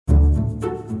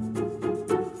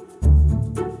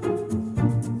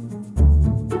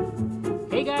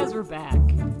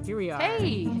Here we are.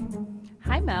 Hey.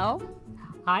 Hi, Mel.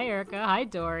 Hi, Erica. Hi,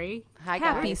 Dory. Hi,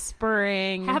 Happy guys.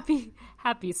 spring.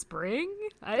 Happy spring.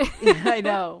 I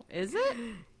know. Is it?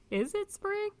 Is it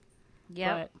spring?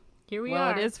 Yep. But here we well,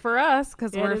 are. it is for us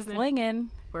because It we're is, flinging.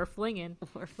 We're flinging.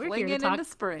 We're We're here flinging to talk. into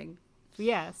spring.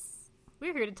 Yes.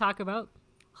 We're here to talk about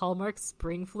Hallmark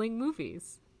spring fling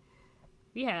movies.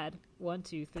 We had 1,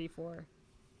 2, 3, 4.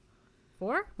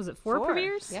 4? Was it four Four.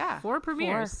 premieres? Yeah. 4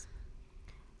 premieres.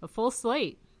 A full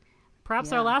slate.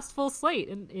 Perhaps Yeah. our last full slate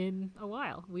in a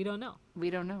while. We don't know. We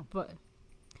don't know.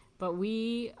 But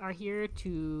we are here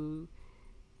to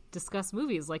discuss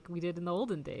movies like we did in the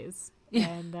olden days.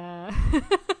 Yeah.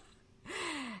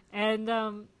 And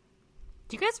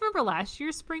do you guys remember last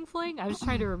year's spring fling? I was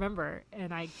trying to remember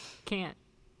and I can't.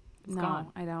 It's No,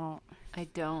 gone. I don't. I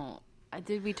don't.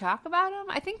 Did we talk about him?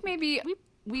 I think maybe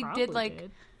we Probably did like.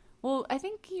 did. Well, I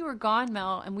think you were gone,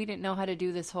 Mel, and we didn't know how to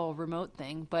do this whole remote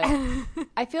thing. But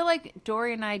I feel like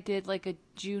Dory and I did like a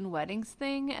June weddings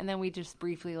thing, and then we just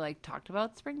briefly like talked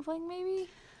about spring fling, maybe.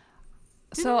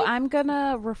 So I'm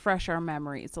gonna refresh our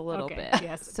memories a little Okay, bit.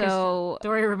 yes, 'cause So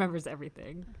Dory remembers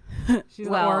everything. She's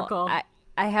an well, oracle.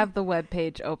 I have the web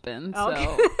page open. Okay.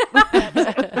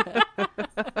 So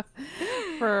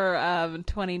for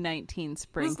 2019 It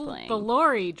spring was fling. the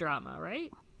Lori drama,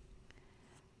 right?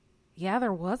 Yeah,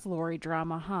 there was Lori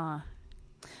drama, huh?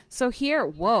 So here,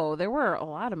 whoa, there were a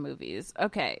lot of movies.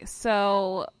 Okay,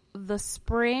 so the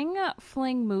spring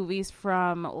fling movies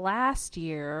from last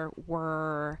year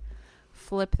were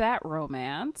Flip That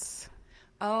Romance,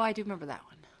 Oh, I do remember that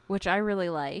one. which I really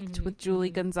liked, with Julie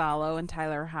Gonzalo and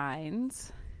Tyler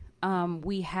Hines.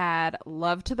 We had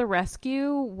Love to the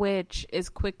Rescue, which is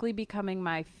quickly becoming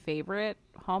my favorite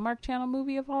Hallmark Channel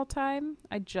movie of all time.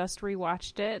 I just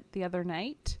rewatched it the other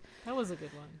night. That was a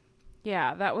good one.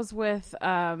 Yeah, that was with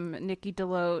Nikki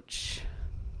DeLoach.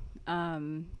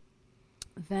 Then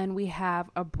we have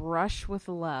A Brush with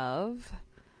Love,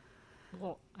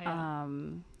 Well,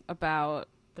 about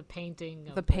the painting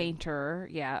of the painter.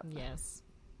 Yeah, Yes.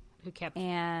 Who kept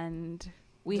and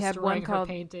we had destroying one her called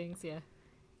paintings,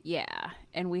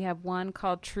 and we have one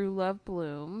called True Love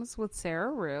Blooms with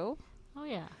Sarah Rue Oh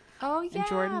yeah. Oh yeah, and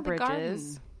Jordan the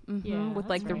Bridges. garden. Yeah, with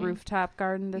like that's the right. rooftop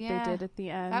garden that Yeah, they did at the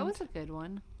end. That was a good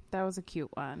one. that was a cute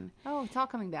one. Oh, it's all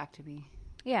coming back to me.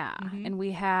 Yeah, and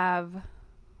we have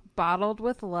Bottled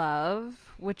with Love,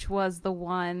 which was the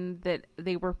one that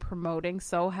they were promoting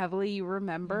so heavily. You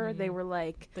remember? They were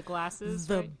like, The glasses.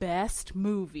 the right? best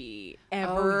movie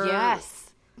ever Oh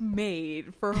yes.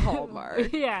 made for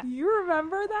Hallmark. Yeah. You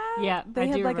remember that? Yeah, They I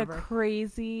had do like remember. a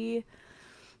crazy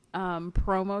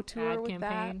promo tour Ad with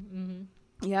campaign.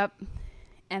 that. Yep.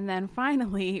 And then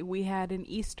finally, we had an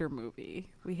Easter movie.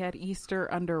 We had Easter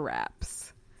Under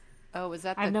Wraps. Oh, was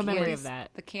that I have the no memory kids- of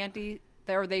that. The candy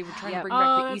there they were trying Yeah. to bring Oh,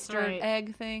 back the that's Easter right.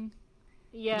 egg thing?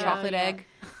 Yeah. Chocolate yeah. egg.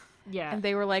 Yeah. And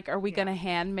they were like, are we going to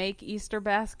hand make Easter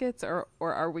baskets or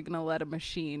are we going to let a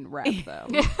machine wrap them?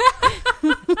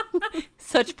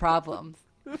 Such problems.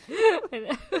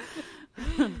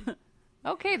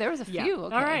 Okay, there was a Yeah. few.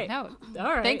 Okay. All right. No. All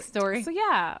right. Thanks, Dory. So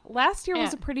yeah, last year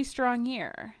was Yeah. a pretty strong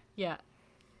year. Yeah.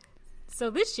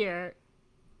 So this year,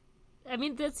 I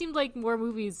mean, that seemed like more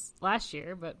movies last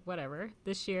year, but whatever.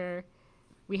 This year,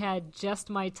 we had Just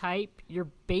My Type, You're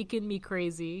Baking Me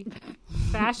Crazy,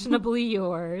 Fashionably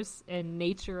Yours, and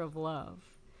Nature of Love.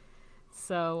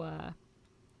 So,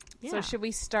 yeah, So should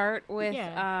we start with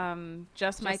Yeah.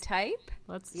 just my Just- type?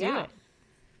 let's do Yeah. it.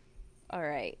 All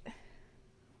right.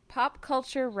 Pop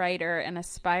culture writer and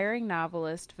aspiring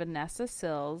novelist Vanessa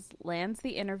Sills lands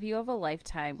the interview of a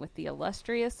lifetime with the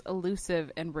illustrious,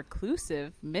 elusive, and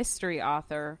reclusive mystery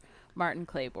author Martin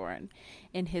Claiborne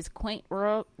in his quaint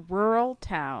rural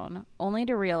town, only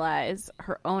to realize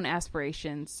her own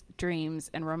aspirations, dreams,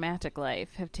 and romantic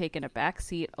life have taken a back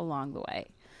seat along the way.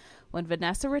 When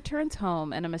Vanessa returns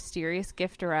home and a mysterious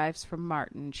gift arrives from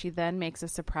Martin, she then makes a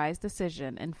surprise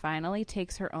decision and finally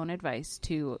takes her own advice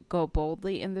to go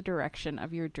boldly in the direction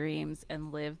of your dreams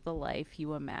and live the life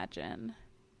you imagine.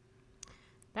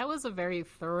 That was a very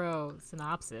thorough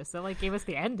synopsis. That gave us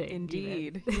the ending.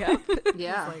 even. Yep.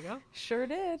 Yeah. It's like, oh, Sure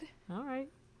did. all right.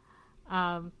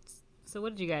 So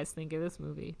what did you guys think of this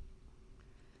movie?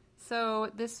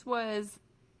 So this was,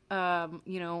 one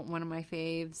of my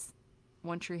faves,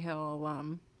 One Tree Hill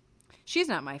alum. She's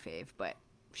not my fave, but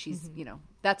she's,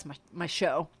 that's my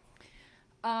show.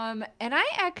 And I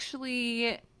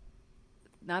actually,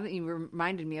 now that you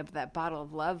reminded me of that Bottle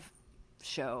of Love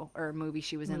show or movie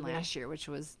she was in last year, which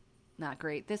was not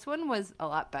great. This one was a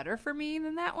lot better for me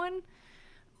than that one.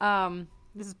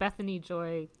 This is Bethany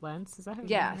Joy Lentz. Is that her name?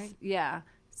 Yes, Right? yeah.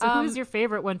 So who's your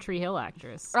favorite One Tree Hill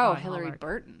actress? Oh, on Hillary Hallmark?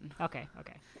 Burton. Okay.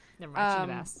 Never mind. Should have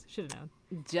asked. Should have known.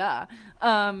 Duh.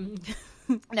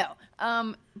 No.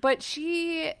 But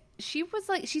she was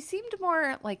like, she seemed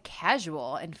more like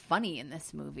casual and funny in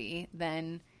this movie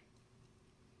than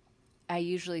I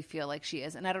usually feel like she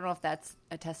is. And I don't know if that's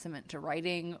a testament to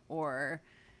writing or,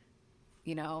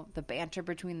 you know, the banter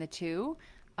between the two.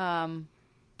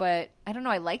 But I don't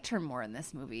know. I liked her more in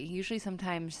this movie. Usually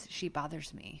sometimes she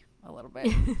bothers me a little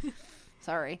bit.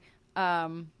 Sorry.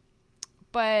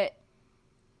 But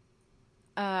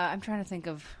I'm trying to think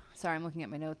of, sorry, I'm looking at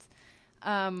my notes.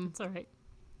 It's all right.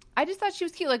 I just thought she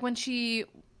was cute. Like when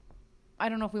I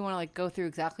don't know if we want to like go through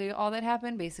exactly all that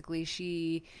happened. Basically,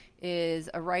 she is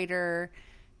a writer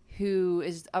who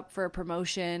is up for a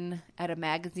promotion at a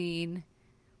magazine.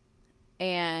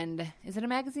 And is it a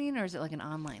magazine or is it like an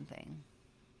online thing?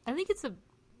 I think it's a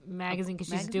magazine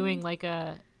because she's doing like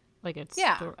a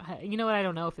Yeah. store. You know what? I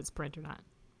don't know if it's print or not.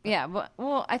 Yeah,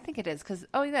 well, I think it is because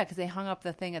they hung up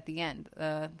the thing at the end,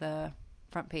 the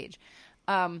front page.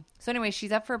 So anyway,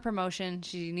 she's up for a promotion.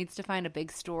 She needs to find a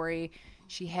big story.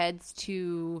 She heads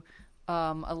to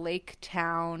a lake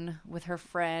town with her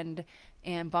friend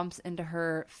and bumps into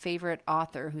her favorite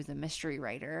author, who's a mystery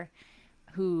writer,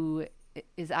 who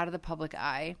is out of the public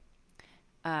eye.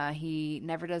 He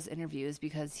never does interviews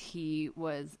because he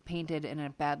was painted in a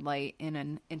bad light in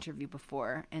an interview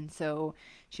before. And so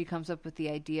she comes up with the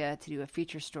idea to do a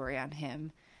feature story on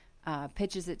him,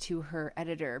 pitches it to her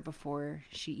editor before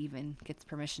she even gets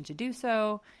permission to do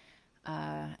so.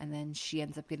 And then she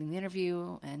ends up getting the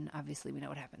interview, and obviously we know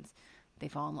what happens. They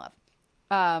fall in love.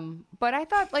 But I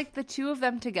thought like the two of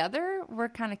them together were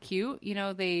kind of cute. You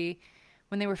know,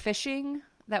 when they were fishing,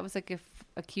 that was like a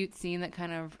cute scene that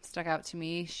kind of stuck out to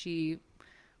me. She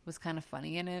was kind of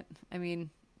funny in it. I mean,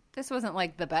 this wasn't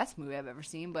like the best movie I've ever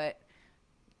seen, but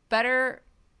better.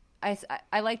 I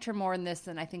liked her more in this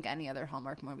than I think any other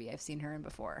Hallmark movie I've seen her in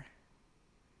before.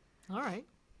 All right.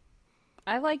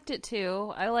 I liked it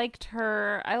too. I liked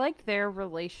their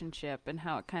relationship and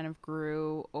how it kind of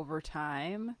grew over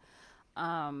time.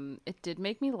 It did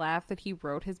make me laugh that he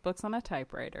wrote his books on a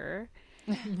typewriter.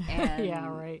 And yeah,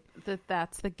 right.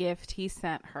 That's the gift he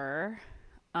sent her,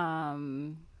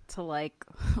 to like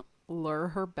lure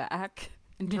her back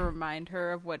and to remind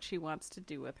her of what she wants to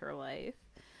do with her life.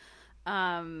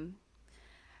 I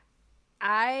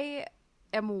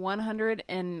am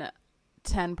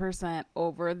 110%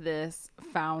 over this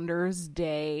Founders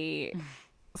Day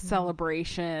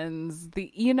celebrations.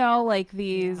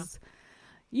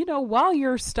 While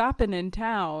you're stopping in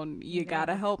town, you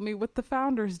gotta help me with the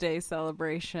Founders Day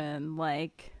celebration.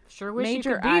 Like, sure wish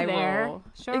major you could be eye there. roll.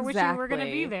 Sure wish you were going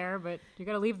to be there, but you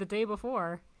got to leave the day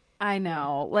before. I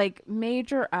know, like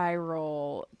major eye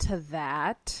roll to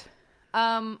that.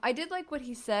 I did like what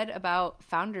he said about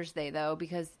Founders Day, though,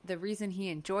 because the reason he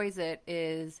enjoys it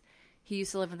is he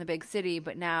used to live in the big city,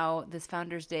 but now this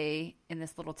Founders Day in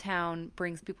this little town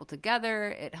brings people together.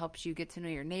 It helps you get to know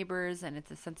your neighbors, and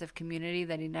it's a sense of community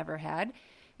that he never had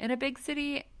in a big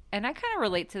city. And I kind of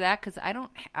relate to that because I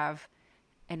don't have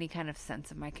any kind of sense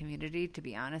of my community, to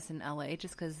be honest, in LA,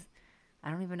 just because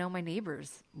I don't even know my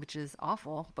neighbors, which is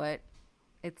awful, but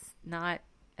it's not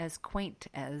as quaint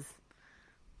as,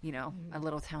 you know, a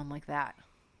little town like that.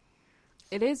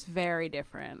 It is very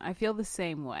different. I feel the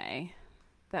same way.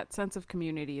 That sense of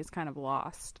community is kind of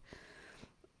lost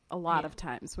a lot of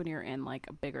times when you're in like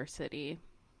a bigger city.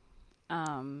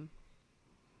 Yep.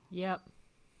 Yeah,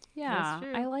 That's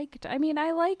true. I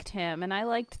liked him and I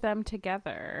liked them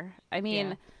together. I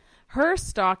mean, her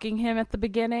stalking him at the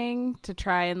beginning to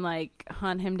try and like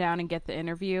hunt him down and get the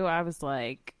interview. I was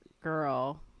like,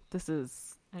 girl, this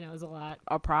is I know it was a lot.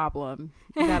 a problem.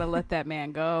 You got to let that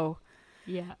man go.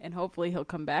 Yeah. And hopefully he'll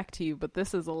come back to you. But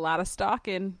this is a lot of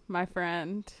stalking, my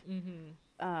friend.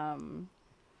 Mm-hmm.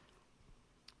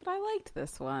 But I liked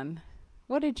this one.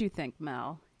 What did you think,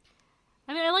 Mel?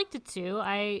 I mean, I liked it too.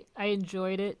 I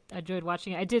enjoyed it. I enjoyed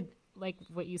watching it. I did like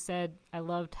what you said. I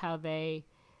loved how their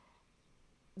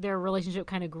relationship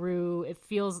kind of grew. It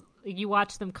feels like you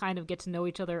watch them kind of get to know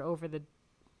each other over the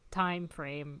time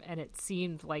frame, and it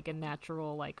seemed like a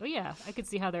natural, like, oh yeah, I could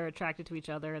see how they're attracted to each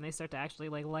other, and they start to actually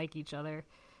like each other.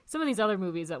 Some of these other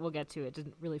movies that we'll get to, it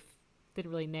didn't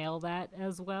really nail that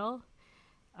as well.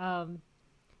 To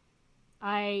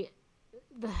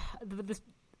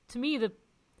me, the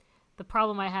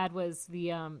problem I had was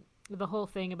the whole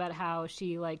thing about how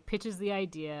she like pitches the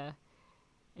idea,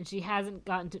 and she hasn't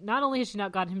gotten to. Not only has she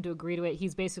not gotten him to agree to it,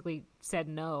 he's basically said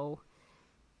no,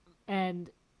 and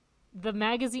the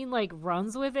magazine like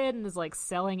runs with it and is like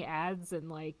selling ads and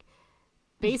like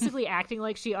basically acting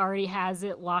like she already has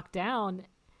it locked down.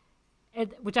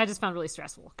 which I just found really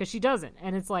stressful because she doesn't.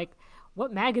 And it's like,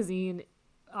 what magazine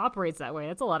operates that way?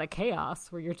 That's a lot of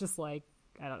chaos where you're just like,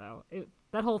 I don't know.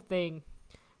 That whole thing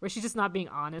where she's just not being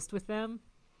honest with them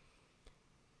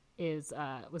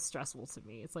was stressful to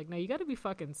me. It's like, no, you got to be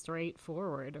fucking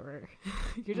straightforward or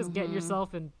you're just getting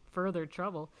yourself in further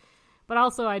trouble. But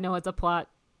also I know it's a plot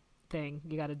thing.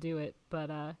 You got to do it.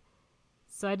 But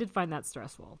so I did find that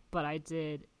stressful, but I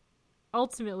did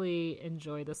ultimately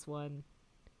enjoy this one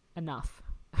enough.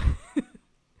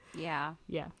 Yeah.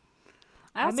 Yeah.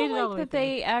 I also made it all like the way that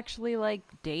they actually like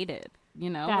dated, you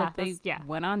know, Yeah, like they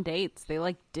went on dates. They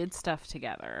like did stuff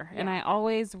together. And I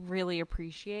always really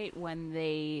appreciate when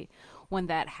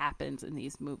that happens in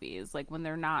these movies, like when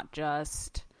they're not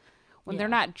just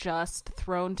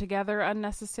thrown together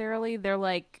unnecessarily. They're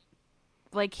like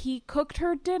he cooked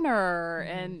her dinner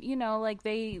and, you know, like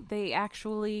they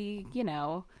actually, you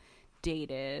know,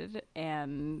 dated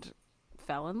and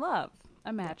fell in love.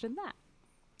 Imagine that.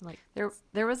 Like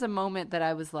There was a moment that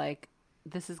I was like,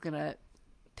 this is going to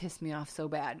piss me off so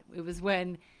bad. It was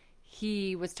when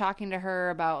he was talking to her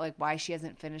about like why she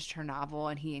hasn't finished her novel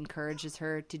and he encourages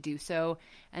her to do so.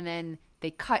 And then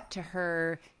they cut to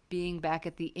her being back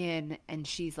at the inn and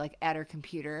she's like at her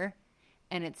computer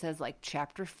and it says like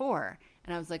chapter 4.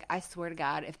 And I was like, I swear to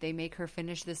God, if they make her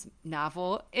finish this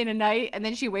novel in a night and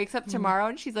then she wakes up tomorrow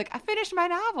and she's like, I finished my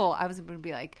novel, I was going to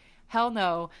be like, hell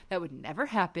no, that would never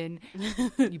happen.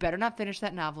 You better not finish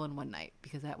that novel in one night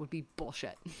because that would be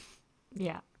bullshit.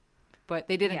 Yeah. But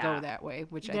they didn't go that way,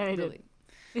 which I really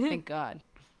thank God.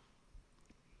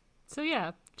 So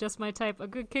yeah, just my type, a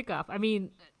good kickoff. I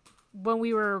mean, when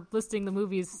we were listing the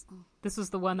movies, this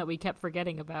was the one that we kept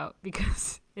forgetting about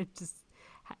because it just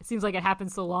seems like it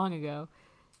happened so long ago.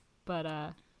 But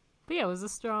yeah, it was a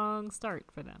strong start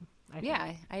for them. I think.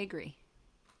 I agree.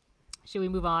 Should we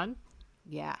move on?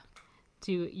 Yeah.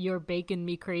 To You're Baking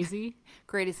Me Crazy.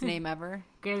 Greatest name ever.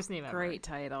 Greatest name ever. Great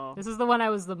title. This is the one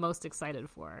I was the most excited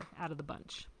for out of the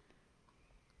bunch.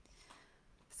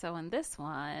 So in this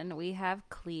one, we have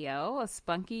Cleo, a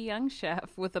spunky young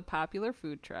chef with a popular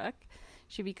food truck.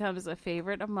 She becomes a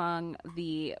favorite among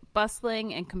the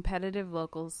bustling and competitive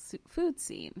local food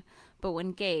scene. But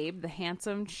when Gabe, the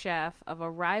handsome chef of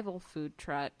a rival food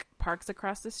truck, parks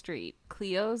across the street,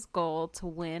 Cleo's goal to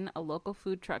win a local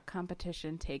food truck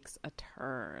competition takes a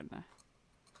turn.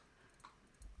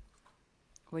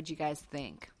 What'd you guys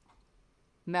think?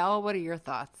 Mel, what are your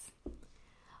thoughts?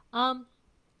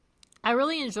 I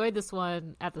really enjoyed this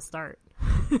one at the start.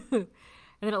 And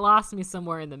then it lost me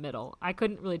somewhere in the middle. I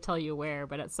couldn't really tell you where,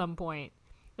 but at some point,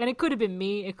 and it could have been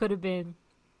me, it could have been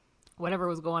whatever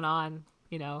was going on,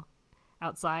 you know,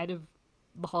 outside of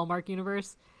the Hallmark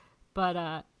universe.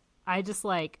 But I just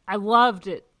I loved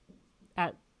it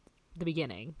at the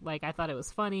beginning. Like, I thought it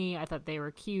was funny. I thought they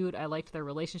were cute. I liked their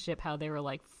relationship, how they were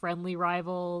like friendly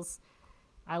rivals.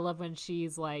 I love when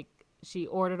she's like, she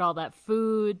ordered all that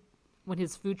food when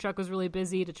his food truck was really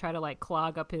busy to try to like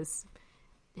clog up his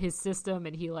system,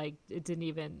 and he like, it didn't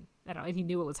even, I don't know, and he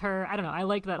knew it was her. I don't know. I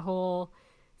liked that whole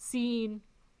scene.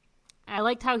 I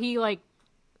liked how he like,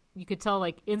 you could tell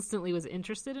like instantly was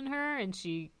interested in her, and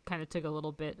she kind of took a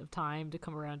little bit of time to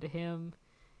come around to him.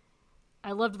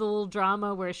 I loved the little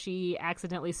drama where she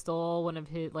accidentally stole one of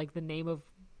his, like the name of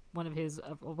one of his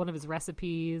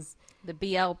recipes, The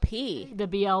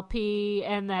BLP,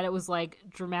 and that it was like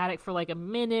dramatic for like a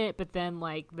minute, but then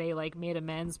like they like made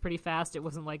amends pretty fast. It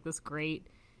wasn't like this great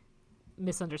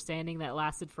misunderstanding that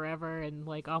lasted forever and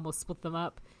like almost split them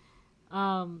up.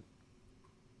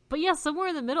 But yeah, somewhere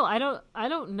in the middle, I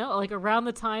don't know, like around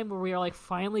the time where we are like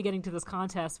finally getting to this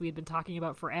contest we had been talking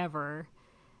about forever,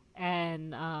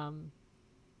 and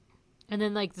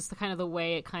then like just the kind of the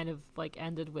way it kind of like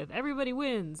ended with everybody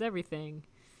wins everything.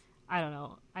 I don't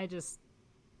know.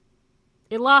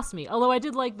 It lost me. Although I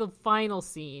did like the final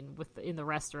scene in the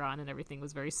restaurant and everything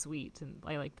was very sweet, and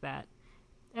I liked that.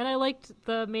 And I liked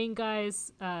the main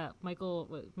guy's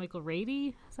Michael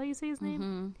Rady. Is that how you say his name?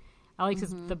 Mm-hmm. I liked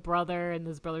the brother and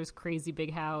his brother's crazy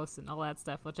big house and all that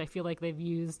stuff, which I feel like they've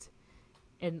used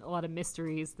in a lot of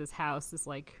mysteries. This house, this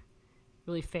like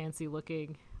really fancy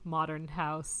looking modern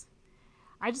house.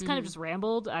 I just kind of just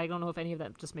rambled. I don't know if any of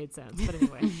that just made sense, but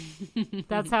anyway,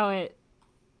 that's how I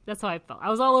felt. I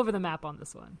was all over the map on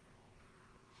this one.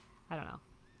 I don't know.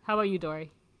 How about you,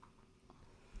 Dory?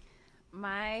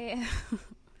 My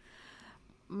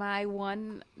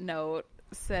one note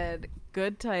said,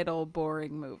 good title,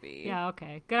 boring movie. Yeah,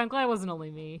 okay. Good. I'm glad it wasn't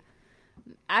only me.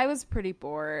 I was pretty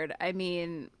bored. I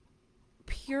mean,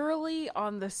 purely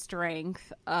on the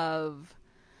strength of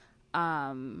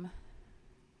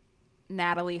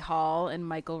Natalie Hall and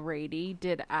Michael Rady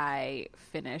did I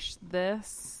finish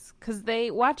this, because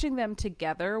watching them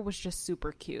together was just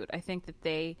super cute. I think that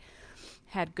they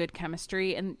had good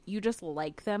chemistry, and you just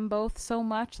like them both so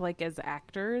much. Like, as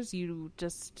actors, you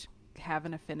just have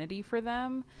an affinity for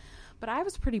them. But I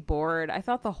was pretty bored. I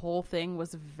thought the whole thing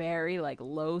was very like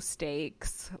low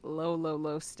stakes.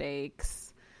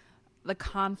 The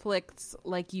conflicts,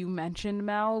 like you mentioned,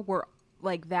 Mel, were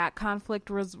like that conflict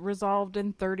was resolved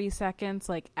in 30 seconds,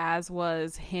 like as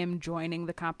was him joining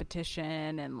the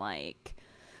competition, and like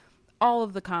all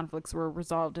of the conflicts were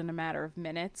resolved in a matter of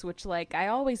minutes, which like I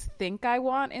always think I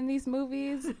want in these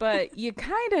movies, but you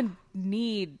kind of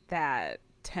need that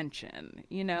tension,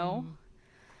 you know?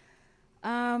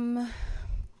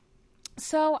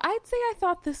 So I'd say I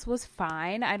thought this was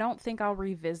fine. I don't think I'll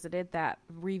revisit it that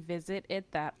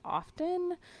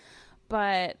often,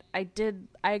 but I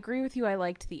agree with you. I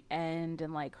liked the end,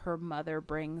 and like her mother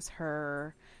brings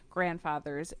her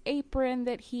grandfather's apron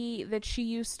that she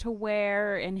used to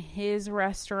wear in his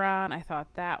restaurant. I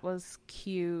thought that was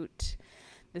cute.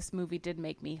 This movie did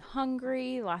make me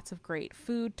hungry. Lots of great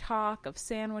food talk of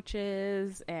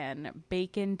sandwiches and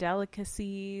bacon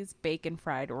delicacies, bacon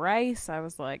fried rice. I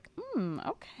was like,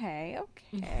 okay.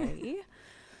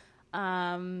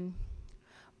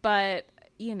 But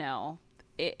you know,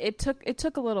 it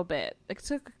took a little bit. It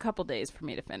took a couple days for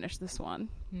me to finish this one.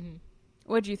 Mm-hmm.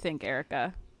 What'd you think,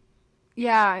 Erica?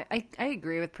 Yeah, I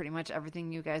agree with pretty much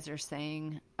everything you guys are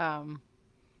saying.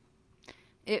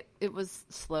 It was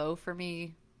slow for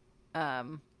me.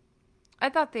 I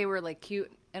thought they were like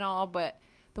cute and all, but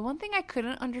the one thing I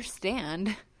couldn't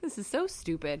understand, this is so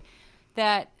stupid,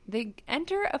 that they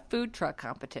enter a food truck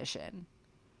competition.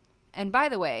 And by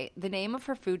the way, the name of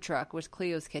her food truck was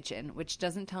Cleo's Kitchen, which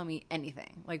doesn't tell me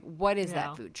anything. Like, what is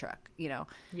that food truck? You know?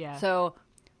 Yeah. So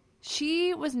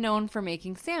she was known for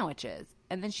making sandwiches,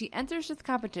 and then she enters this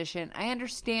competition. I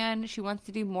understand she wants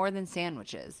to do more than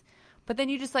sandwiches. But then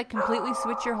you just like completely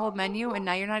switch your whole menu, and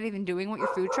now you're not even doing what your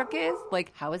food truck is?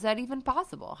 Like, how is that even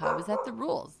possible? How is that the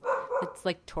rules? It's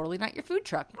like totally not your food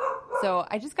truck. So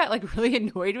I just got like really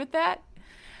annoyed with that.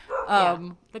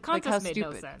 The contest made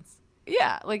no sense.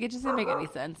 Yeah, like it just didn't make any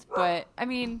sense. But I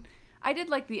mean, I did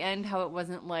like the end, how it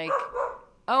wasn't like,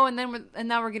 oh, and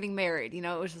now we're getting married. You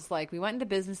know, it was just like we went into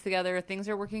business together, things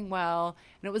are working well,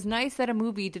 and it was nice that a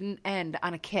movie didn't end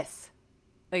on a kiss.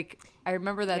 Like, I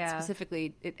remember that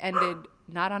specifically. It ended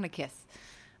not on a kiss.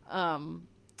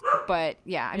 But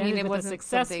yeah, I mean, it wasn't a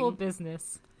successful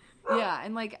business. Yeah,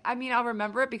 and like, I mean, I'll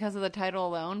remember it because of the title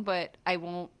alone, but I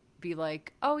won't be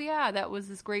like, oh yeah, that was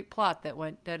this great plot that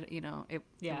went, that, you know, it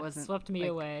wasn't. Swept me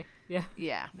away. Yeah.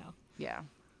 Yeah. No. Yeah.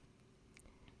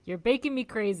 You're Baking Me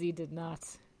Crazy did not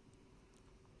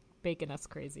bacon us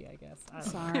crazy, I guess.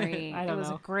 Sorry. I don't know. It was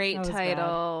a great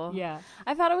title. Bad. Yeah.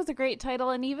 I thought it was a great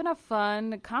title and even a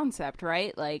fun concept,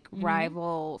 right? Like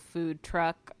rival food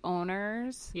truck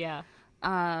owners. Yeah.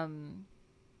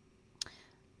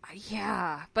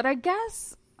 Yeah. But I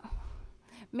guess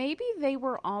maybe they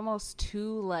were almost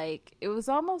too like, it was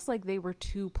almost like they were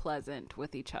too pleasant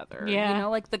with each other. Yeah. You know,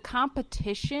 like the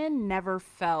competition never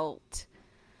felt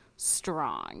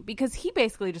strong because he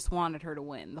basically just wanted her to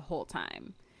win the whole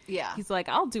time. Yeah. He's like,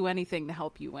 I'll do anything to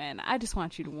help you win. I just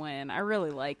want you to win. I really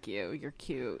like you. You're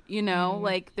cute. You know,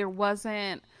 like there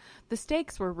wasn't, the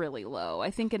stakes were really low.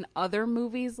 I think in other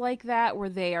movies like that where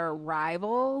they are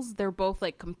rivals, they're both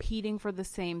like competing for the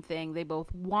same thing. They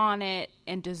both want it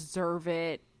and deserve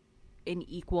it in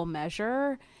equal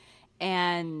measure.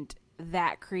 And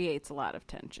that creates a lot of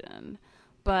tension.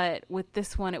 But with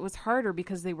this one, it was harder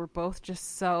because they were both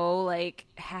just so, like,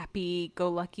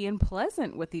 happy-go-lucky and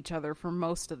pleasant with each other for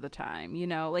most of the time, you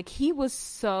know? Like, he was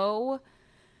so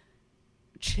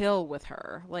chill with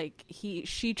her. Like,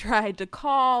 she tried to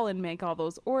call and make all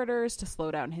those orders to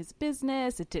slow down his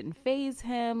business. It didn't faze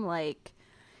him. Like,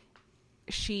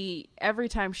 every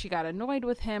time she got annoyed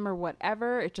with him or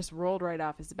whatever, it just rolled right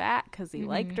off his back because he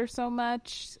liked her so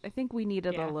much. I think we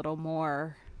needed a little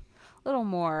more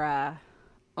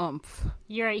oomph.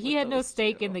 You're right. He had no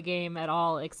stake in the game at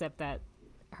all, except that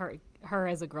her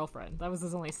as a girlfriend. That was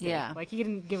his only stake. Yeah. Like he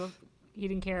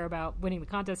didn't care about winning the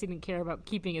contest. He didn't care about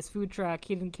keeping his food truck.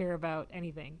 He didn't care about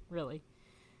anything really.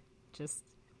 Just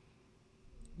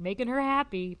making her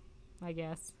happy, I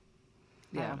guess.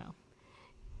 Yeah. I don't know.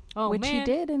 Oh, which man. he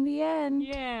did in the end.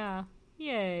 Yeah.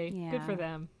 Yay. Yeah. Good for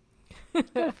them.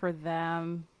 Good for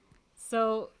them.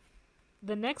 So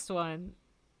the next one,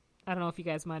 I don't know if you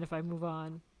guys mind if I move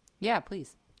on. Yeah,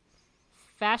 please.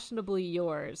 Fashionably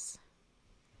Yours.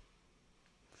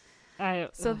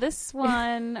 So this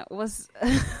one was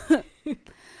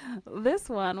This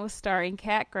one was starring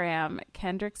Kat Graham,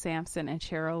 Kendrick Sampson, and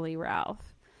Cheryl Lee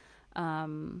Ralph.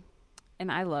 And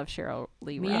I love Cheryl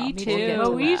Lee Ralph. Me too.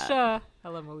 We'll get to that. Moesha. I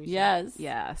love Moesha.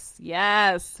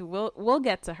 Yes. We'll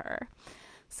get to her.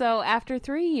 So after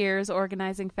 3 years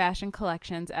organizing fashion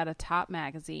collections at a top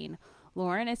magazine,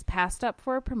 Lauren is passed up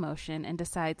for a promotion and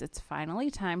decides it's finally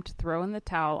time to throw in the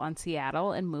towel on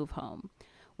Seattle and move home.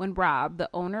 When Rob, the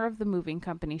owner of the moving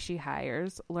company she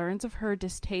hires, learns of her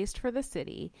distaste for the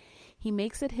city, he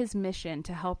makes it his mission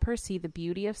to help her see the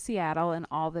beauty of Seattle and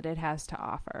all that it has to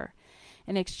offer.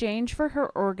 In exchange for her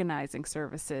organizing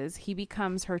services, he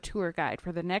becomes her tour guide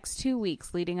for the next 2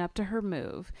 weeks leading up to her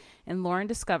move, and Lauren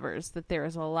discovers that there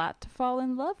is a lot to fall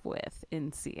in love with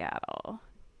in Seattle.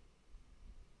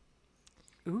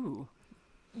 Ooh.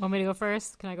 Want me to go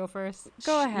first? Can I go first?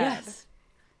 Go ahead. Yes.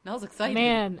 Nell's excited.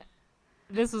 Man,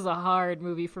 this was a hard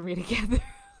movie for me to get through.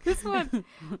 This one,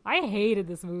 I hated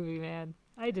this movie, man.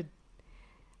 I did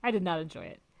not enjoy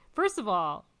it. First of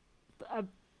all,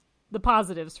 the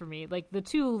positives for me, like the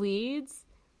two leads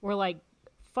were like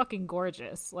fucking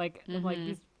gorgeous. Like, I'm like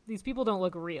these people don't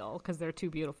look real because they're too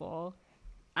beautiful.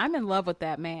 I'm in love with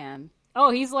that man. Oh,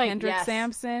 he's like Kendrick yes.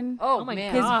 Sampson. Oh, my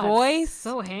man. His God, voice.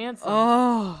 so handsome.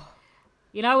 Oh,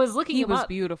 You know, I was looking he him was up.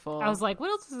 beautiful. I was like, what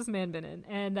else has this man been in?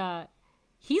 And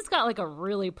he's got like a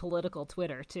really political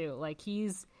Twitter too. Like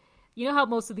he's, you know how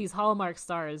most of these Hallmark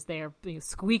stars, they're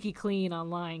squeaky clean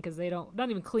online because they don't, not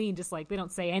even clean, just like they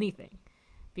don't say anything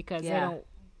because they don't,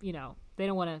 you know, they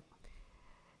don't want to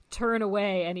turn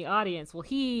away any audience. Well,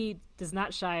 he does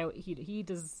not shy.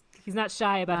 He's not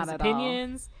shy about Not his at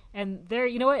opinions. And they're,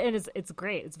 you know what? And it's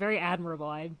great. It's very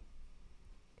admirable.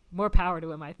 More power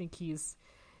to him. I think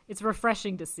it's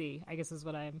refreshing to see, I guess is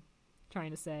what I'm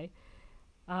trying to say.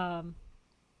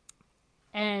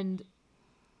 And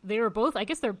they were both, I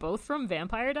guess they're both from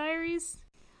Vampire Diaries.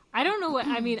 I don't know what,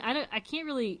 I mean, I can't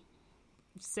really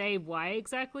say why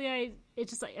exactly I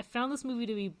found this movie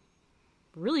to be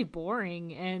really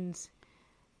boring and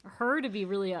her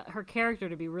character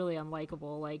to be really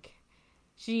unlikable. Like,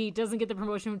 she doesn't get the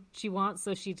promotion she wants,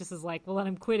 so she just is like, well, then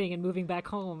I'm quitting and moving back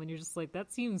home. And you're just like,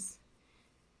 that seems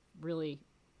really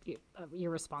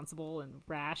irresponsible and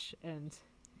rash and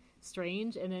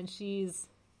strange. And then she's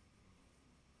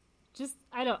just,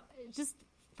 I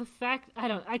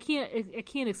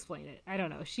can't explain it. I don't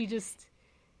know. She just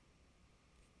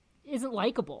isn't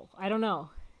likable. I don't know.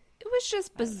 It was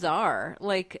just bizarre.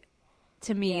 Like,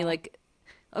 to me, like,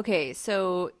 okay,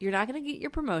 so you're not going to get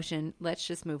your promotion. Let's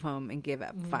just move home and give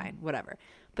up. Fine, whatever.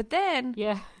 But then,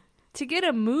 to get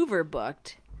a mover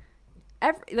booked,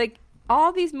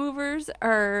 all these movers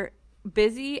are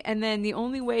busy, and then the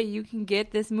only way you can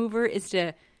get this mover is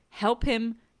to help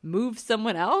him move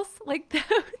someone else? Like,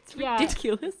 that's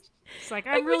ridiculous. It's like,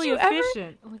 I'm really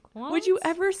efficient. I'm like, what? Would you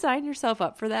ever sign yourself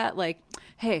up for that? Like,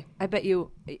 hey, I bet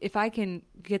you if I can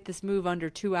get this move under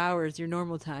 2 hours, your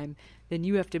normal time, then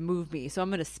you have to move me. So I'm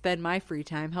going to spend my free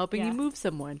time helping you move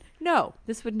someone. No,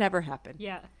 this would never happen.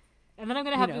 Yeah. And then I'm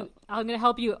going to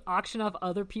help you auction off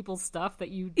other people's stuff that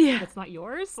that's not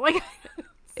yours. Like,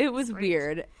 it was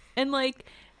weird. And like,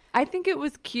 I think it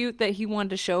was cute that he wanted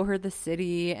to show her the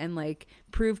city and like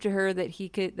prove to her that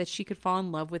she could fall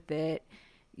in love with it.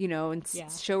 You know, and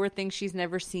show her things she's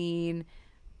never seen.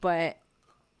 But,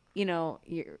 you know,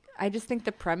 I just think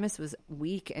the premise was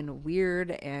weak and weird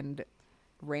and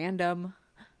random.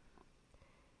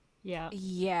 Yeah.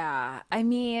 Yeah. I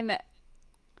mean,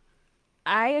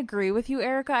 I agree with you,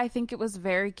 Erica. I think it was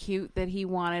very cute that he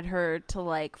wanted her to,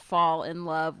 like, fall in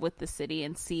love with the city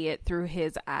and see it through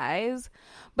his eyes.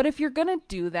 But if you're going to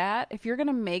do that, if you're going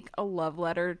to make a love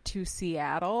letter to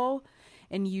Seattle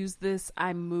and use this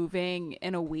I'm moving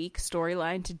in a week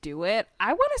storyline to do it,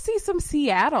 I want to see some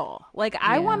Seattle. Like,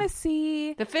 I want to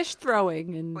see the fish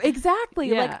throwing and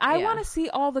exactly. Like, I want to see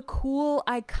all the cool,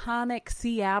 iconic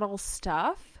Seattle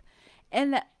stuff.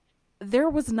 And there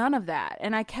was none of that.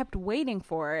 And I kept waiting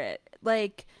for it.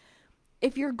 Like,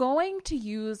 if you're going to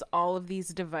use all of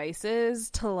these devices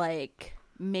to, like,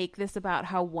 make this about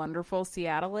how wonderful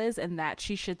Seattle is and that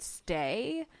she should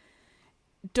stay,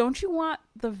 don't you want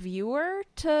the viewer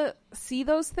to see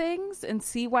those things and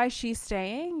see why she's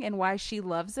staying and why she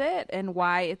loves it and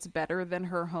why it's better than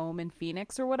her home in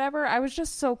Phoenix or whatever? I was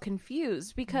just so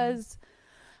confused because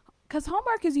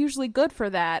Hallmark is usually good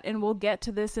for that, and we'll get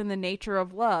to this in The Nature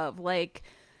of Love. Like,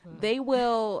 they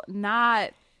will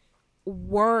not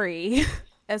worry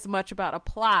as much about a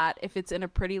plot if it's in a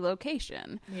pretty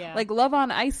location. Yeah. Like Love on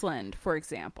Iceland, for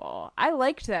example. I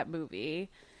liked that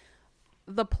movie.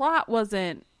 The plot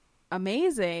wasn't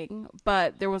amazing,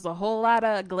 but there was a whole lot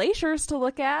of glaciers to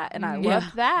look at, and I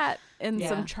loved that. and Yeah.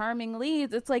 some charming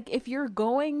leads. It's like, if you're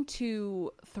going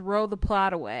to throw the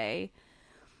plot away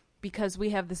because we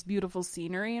have this beautiful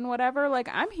scenery and whatever, like,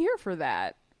 I'm here for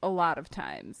that a lot of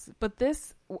times. But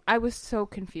this, I was so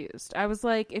confused. I was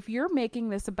like, if you're making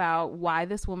this about why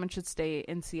this woman should stay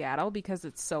in Seattle because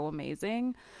it's so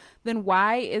amazing, then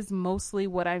why is mostly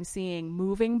what I'm seeing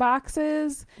moving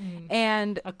boxes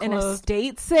and an closed-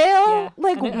 estate sale? Yeah.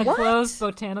 Like, a what? closed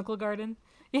botanical garden.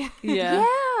 Yeah.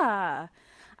 Yeah.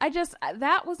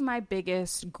 That was my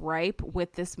biggest gripe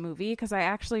with this movie, because I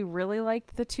actually really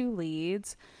liked the two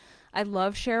leads. I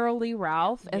love Cheryl Lee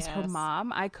Ralph as her Yes.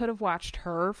 mom. I could have watched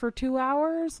her for 2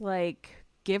 hours. Like,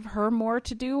 give her more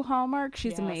to do, Hallmark.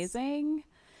 She's Yes. amazing.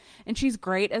 And she's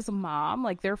great as a mom.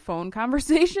 Like, their phone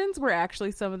conversations were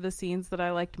actually some of the scenes that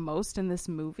I liked most in this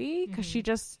movie, because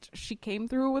she came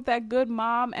through with that good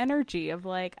mom energy of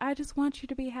like, I just want you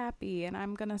to be happy and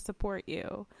I'm going to support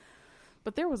you.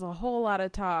 But there was a whole lot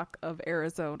of talk of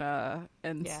Arizona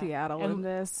and Yeah. Seattle And in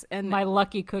this. And My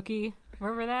lucky cookie.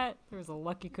 Remember that? There was a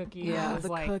lucky cookie. Yeah, It was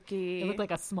the like, cookie. It looked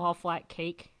like a small flat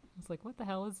cake. I was like, what the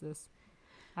hell is this?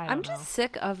 I don't I'm know. just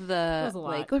sick of was the a lot.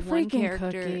 like the one freaking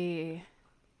character. cookie.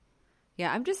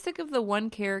 Yeah, I'm just sick of the one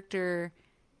character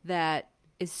that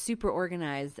is super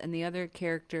organized and the other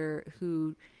character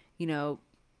who, you know,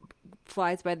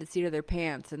 flies by the seat of their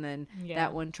pants, and then Yeah.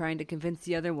 that one trying to convince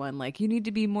the other one, like, you need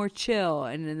to be more chill.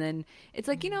 And then it's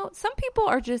like, you know, some people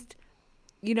are just,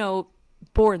 you know,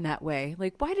 born that way.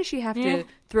 Like, why does she have Yeah. to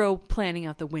throw planning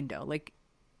out the window? Like,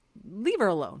 leave her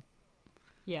alone.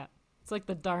 Yeah. It's like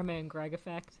the Dharma and Greg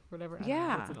effect, whatever. I don't know,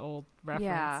 Yeah. it's an old reference.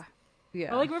 Yeah.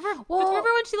 Yeah. Or like, remember Well-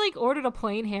 when she like ordered a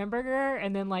plain hamburger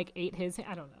and then like ate his?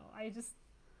 I don't know.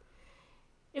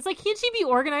 It's like, can't she be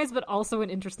organized but also an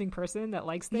interesting person that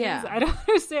likes things? Yeah. I don't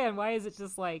understand. Why is it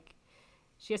just like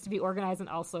she has to be organized and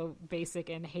also basic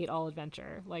and hate all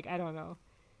adventure? Like, I don't know.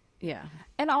 yeah.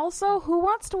 And also, who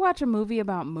wants to watch a movie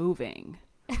about moving?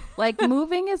 Like,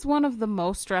 moving is one of the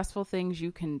most stressful things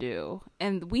you can do.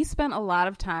 And we spent a lot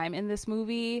of time in this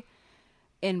movie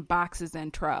in boxes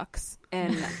and trucks.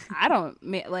 And I don't,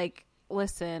 like,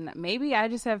 listen, maybe I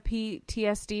just have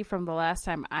PTSD from the last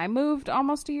time I moved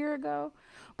almost a year ago.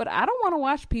 But I don't want to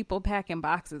watch people packing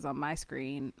boxes on my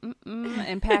screen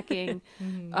and packing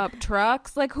up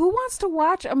trucks. Like, who wants to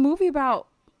watch a movie about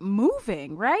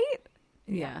moving, right?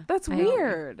 Yeah. That's I agree.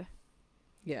 weird.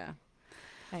 Yeah.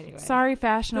 Anyway. Sorry,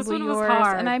 fashionably This one was yours.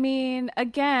 hard. And I mean,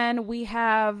 again, we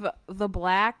have the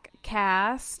black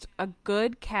cast, a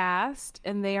good cast,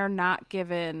 and they are not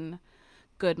given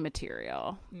good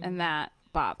material. And that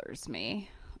bothers me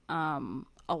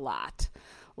a lot.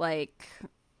 Like,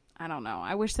 I don't know.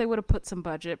 I wish they would have put some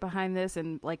budget behind this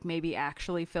and like maybe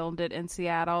actually filmed it in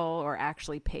Seattle, or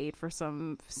actually paid for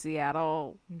some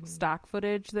Seattle stock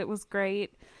footage that was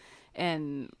great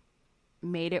and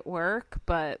made it work.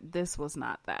 But this was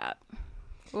not that.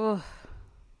 Ugh.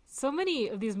 So many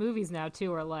of these movies now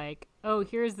too are like, oh,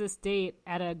 here's this date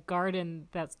at a garden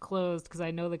that's closed because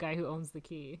I know the guy who owns the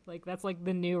key. Like, that's like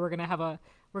the new, we're gonna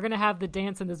have the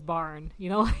dance in this barn. You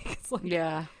know, like, it's like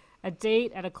Yeah. a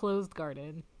date at a closed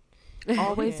garden,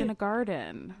 Always Okay. in a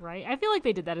garden. right? I feel like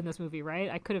they did that in this movie, right?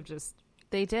 I could have just,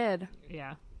 They did.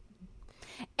 yeah.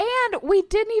 And we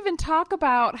didn't even talk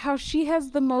about how she has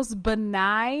the most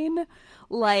benign,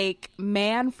 like,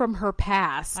 man from her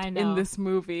past I in know. this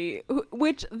movie,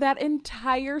 which that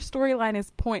entire storyline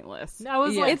is pointless. I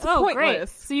was Yeah. like, It's oh, great.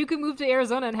 pointless. So you can move to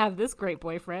Arizona and have this great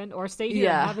boyfriend, or stay here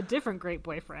Yeah. and have a different great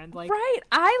boyfriend. Like, Right.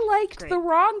 I liked Great. the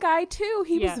wrong guy too.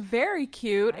 He Yeah. was very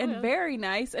cute I and know. very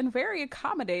nice and very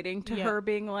accommodating to Yeah. her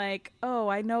being like, "Oh,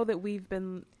 I know that we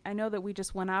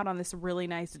just went out on this really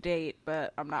nice date,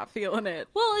 but I'm not feeling it."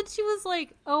 well, and she was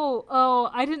like, oh,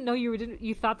 I didn't know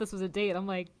you thought this was a date. I'm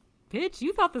like, bitch,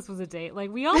 you thought this was a date.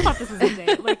 Like, we all thought this was a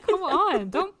date. Like, come on.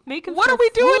 Don't make him What feel are we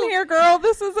doing fool- here, girl?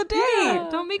 This is a date. Yeah,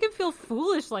 don't make him feel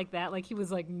foolish like that. Like he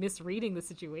was like misreading the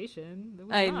situation. It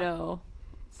was I not. know.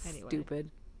 Anyway. Stupid.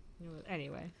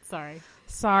 Anyway, sorry.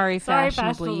 Sorry, Sorry,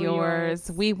 fashionably fashionably yours.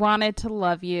 yours. We wanted to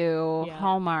love you, Yeah.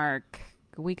 Hallmark.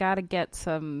 We got to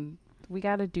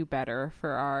do better for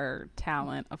our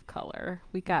talent of color.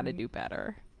 We got to do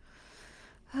better.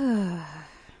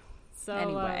 So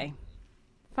Anyway,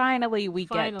 finally we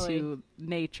get finally. to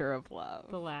Nature of Love.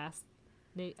 the last,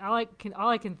 all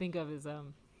I can think of is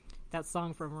that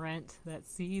song from Rent, that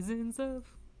Seasons of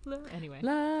Love. Anyway,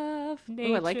 Love.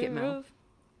 Nature Oh, I like it now. of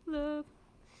Love.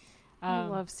 I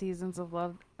love Seasons of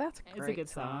Love. That's a It's great a good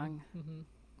song. song.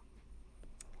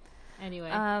 Anyway,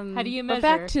 how do you But measure?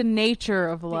 back to Nature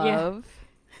of Love.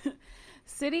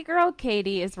 City Girl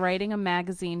Katie is writing a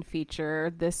magazine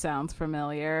feature, this sounds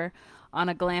familiar, on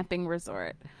a glamping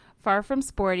resort. Far from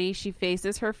sporty, she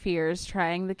faces her fears,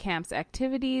 trying the camp's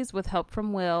activities with help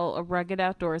from Will, a rugged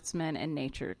outdoorsman and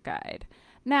nature guide.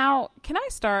 Now, can I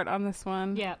start on this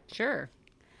one? Yeah. Sure.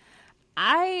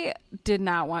 I did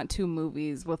not want two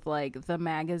movies with like the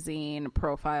magazine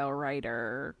profile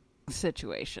writer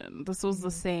situation. This was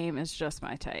the same as Just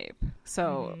My Type.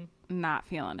 So, not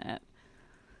feeling it.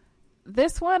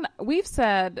 This one, we've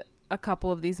said a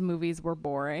couple of these movies were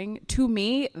boring. To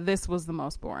me, this was the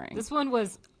most boring. This one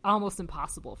was almost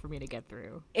impossible for me to get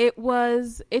through.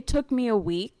 It took me a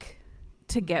week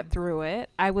to get through it.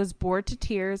 I was bored to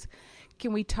tears.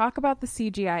 Can we talk about the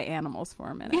CGI animals for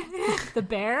a minute? The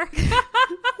bear?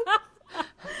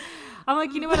 I'm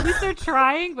like, you know what? At least they're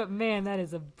trying, but man, that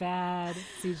is a bad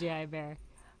CGI bear.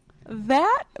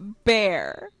 That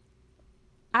bear,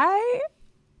 I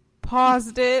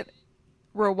paused it,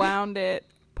 rewound it,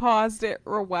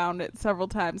 several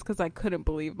times because I couldn't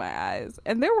believe my eyes.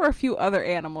 And there were a few other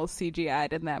animals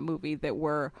CGI'd in that movie that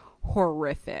were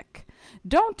horrific.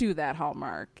 Don't do that,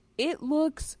 Hallmark. It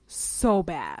looks so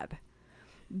bad.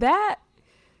 That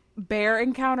bear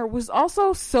encounter was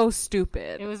also so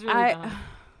stupid. It was really dumb.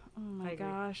 Oh my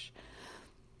gosh.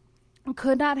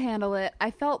 Could not handle it.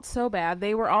 I felt so bad.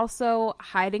 They were also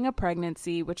hiding a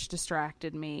pregnancy, which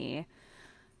distracted me.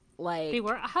 Like, They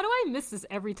were. How do I miss this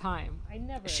every time? I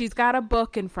never. she's got a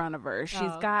book in front of her. She's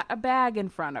got a bag in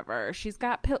front of her. She's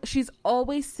got she's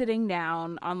always sitting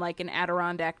down on like an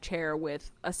Adirondack chair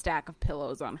with a stack of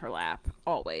pillows on her lap.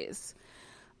 Always.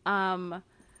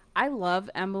 I love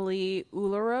Emily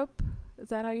Ullerup. Is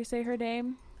that how you say her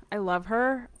name? I love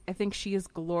her. I think she is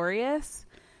glorious.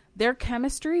 Their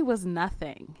chemistry was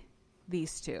nothing,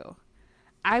 these two.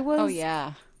 I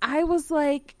was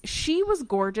like, she was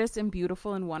gorgeous and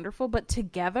beautiful and wonderful, but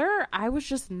together, I was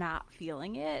just not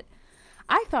feeling it.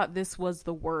 I thought this was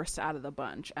the worst out of the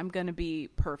bunch. I'm going to be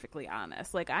perfectly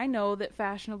honest. Like, I know that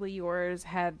Fashionably Yours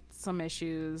had some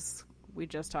issues. We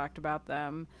just talked about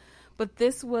them. But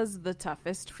this was the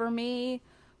toughest for me,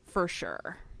 for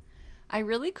sure. I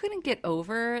really couldn't get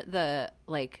over the,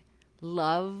 like,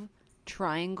 love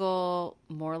triangle,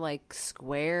 more like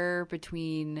square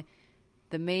between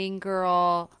the main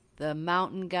girl, the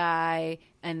mountain guy,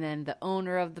 and then the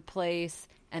owner of the place,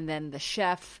 and then the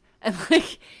chef. And,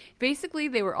 like, basically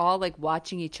they were all, like,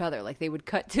 watching each other. Like, they would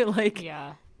cut to, like,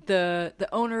 Yeah. the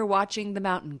owner watching the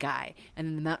mountain guy, and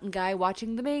then the mountain guy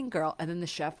watching the main girl, and then the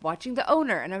chef watching the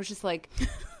owner. And I was just like,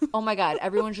 oh my God,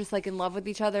 everyone's just like in love with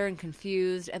each other and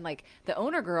confused. And like the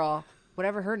owner girl,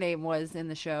 whatever her name was in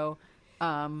the show,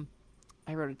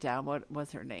 I wrote it down. What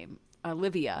was her name?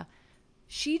 Olivia.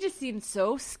 She just seemed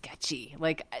so sketchy.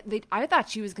 Like I thought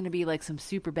she was going to be like some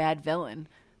super bad villain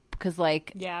because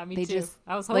like Yeah, me they too. just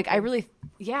I was like I hoping. really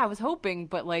I was hoping,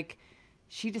 but like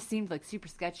she just seemed like super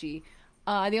sketchy.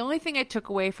 The only thing I took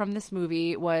away from this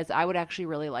movie was I would actually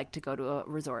really like to go to a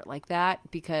resort like that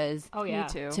because Oh yeah. Me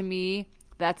too. to me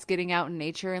that's getting out in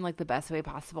nature in like the best way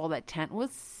possible. That tent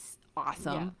was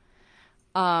awesome.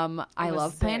 I It was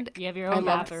love sick. planned. You have your I own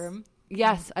love- bathroom.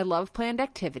 Yes, I love planned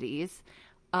activities.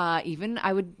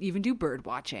 I would even do bird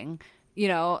watching. You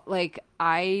know, like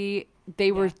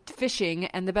they were fishing,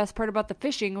 and the best part about the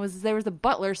fishing was there was a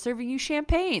butler serving you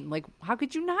champagne. Like, how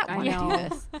could you not I want to do know.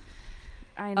 this?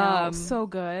 I know. So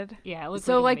good. Yeah, it looks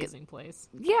So, like an like- amazing place.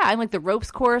 Yeah, and like the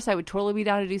ropes course, I would totally be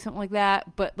down to do something like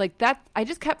that. But like that, I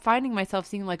just kept finding myself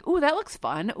seeing like, "Ooh, that looks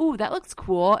fun. Ooh, that looks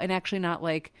cool," and actually not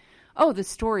like, "Oh, the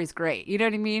story's great." You know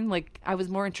what I mean? Like I was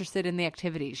more interested in the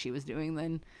activities she was doing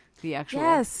than the actual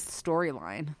Yes.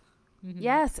 storyline.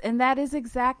 Yes, and that is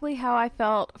exactly how I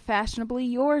felt Fashionably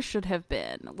Yours should have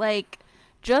been. Like,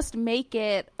 just make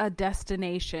it a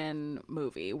destination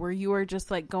movie where you are just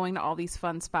like going to all these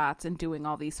fun spots and doing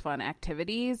all these fun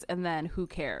activities, and then who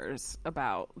cares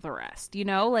about the rest? You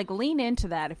know, like lean into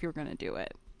that if you're going to do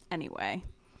it. Anyway,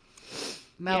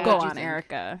 Mel, Yeah. go what'd you on, think?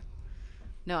 Erica.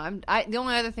 No, the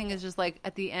only other thing is just like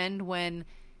at the end when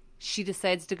she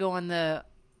decides to go on the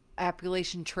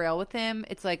Appalachian Trail with him.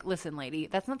 It's like, listen, lady,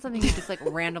 that's not something you just like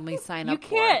randomly sign You up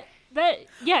can't. You 5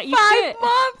 can't.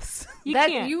 months. You that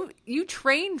can't. you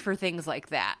train for things like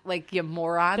that, like you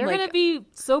moron. They're like, gonna be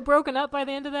so broken up by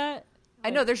the end of that. I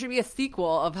know there should be a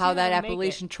sequel of how She's that gonna make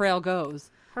Appalachian Trail goes.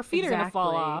 Her feet are gonna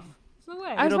fall Exactly. off. There's no way.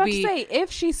 I was It'll about be- to say,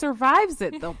 if she survives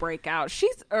it, they'll break out.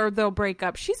 They'll break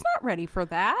up. She's not ready for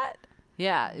that.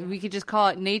 Yeah, we could just call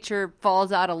it Nature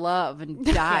Falls Out of Love and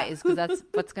dies because that's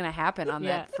what's gonna happen on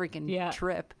Yeah. that freaking Yeah.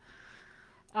 trip.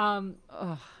 I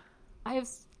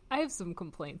have some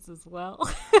complaints as well.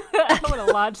 I want to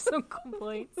lodge some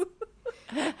complaints.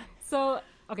 So,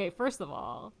 okay, first of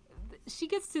all, she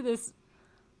gets to this.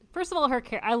 First of all,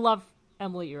 I love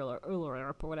Emily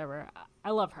Ullerup or whatever. I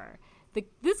love her.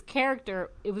 This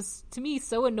character, it was to me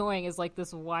so annoying as like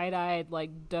this wide-eyed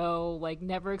like doe, like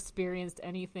never experienced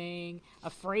anything,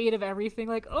 afraid of everything,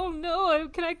 like, oh no,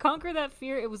 can I conquer that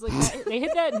fear? It was like they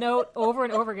hit that note over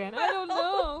and over again. I don't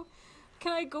know,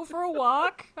 can I go for a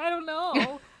walk? I don't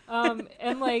know.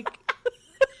 And like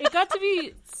it got to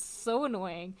be so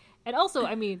annoying. And also,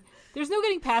 I mean, there's no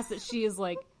getting past that she is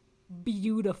like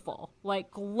beautiful,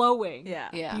 like glowing,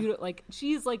 like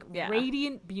she's like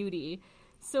radiant beauty.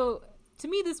 So to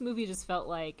me, this movie just felt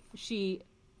like she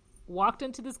walked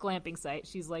into this glamping site.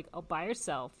 She's like by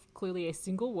herself, clearly a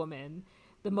single woman,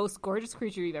 the most gorgeous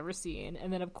creature you've ever seen.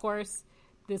 And then, of course,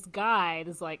 this guy,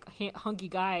 this like hunky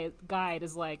guide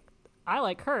is like, I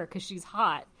like her because she's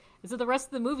hot. And so the rest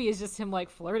of the movie is just him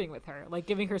like flirting with her, like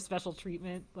giving her special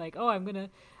treatment. Like, oh, I'm gonna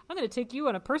take you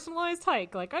on a personalized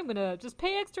hike. Like, I'm gonna just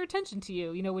pay extra attention to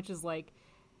you, which is like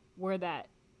where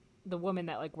the woman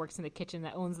that like works in the kitchen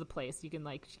that owns the place, you can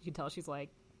tell she's like,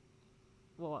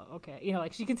 well, okay,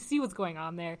 like she can see what's going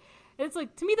on there. And it's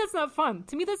like, to me, that's not fun.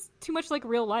 To me, that's too much like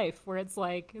real life, where it's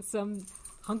like some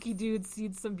hunky dude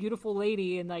sees some beautiful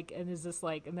lady and is just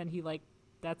like, and then he like,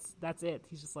 that's it.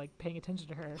 He's just like paying attention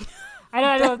to her. I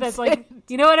don't know if that's like,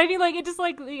 you know what I mean? Like, it just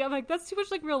like, I'm like, that's too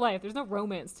much like real life. There's no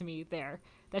romance to me there.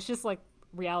 That's just like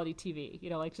reality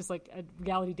TV, like just like a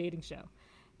reality dating show.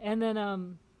 And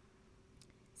then,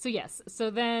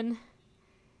 so then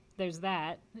there's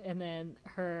that, and then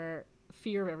her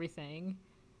fear of everything.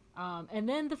 And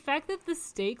then the fact that the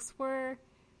stakes were,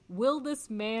 will this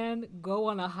man go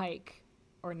on a hike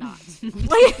or not?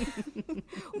 Like,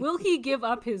 will he give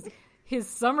up his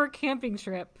summer camping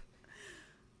trip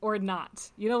or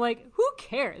not? Like, who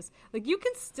cares? Like, you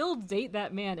can still date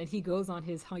that man and he goes on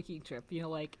his hiking trip,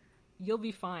 like, you'll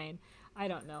be fine. I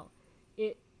don't know.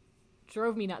 It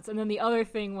drove me nuts. And then the other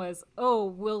thing was, oh,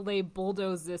 will they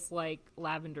bulldoze this like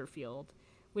lavender field?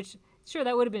 Which, sure,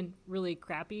 that would have been really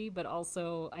crappy, but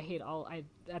also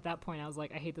at that point I was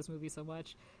like, I hate this movie so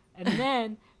much. And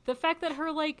then the fact that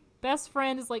her like best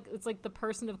friend is like, it's like the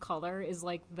person of color is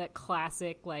like that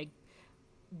classic like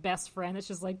best friend that's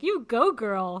just like, you go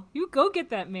girl, you go get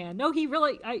that man. No, he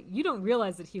really, you don't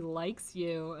realize that he likes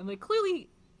you. And like, clearly,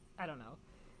 I don't know.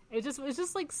 It was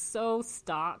just like so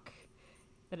stock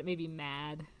that it made me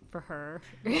mad for her,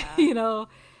 Yeah.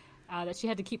 That she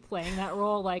had to keep playing that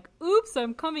role. Like, oops,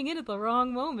 I'm coming in at the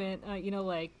wrong moment,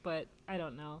 but I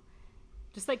don't know.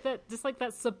 Just like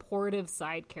that supportive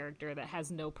side character that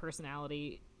has no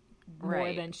personality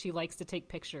more than she likes to take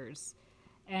pictures.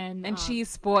 And she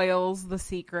spoils the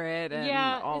secret and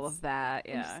all of that.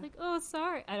 Yeah. I'm just like, oh,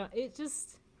 sorry.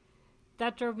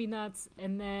 That drove me nuts.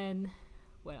 And then,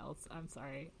 what else? I'm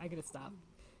sorry. I gotta stop.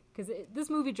 Because this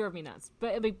movie drove me nuts.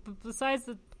 But besides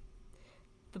the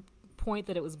point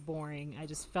that it was boring, I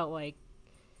just felt like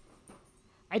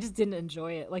I just didn't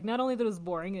enjoy it. Like, not only that it was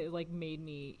boring, it like made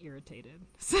me irritated.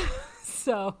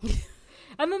 So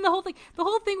and then the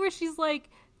whole thing where she's like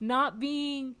not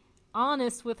being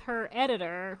honest with her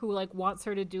editor who like wants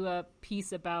her to do a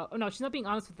piece about, oh no, she's not being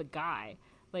honest with the guy.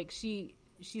 Like she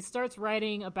starts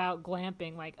writing about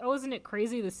glamping, like, oh, isn't it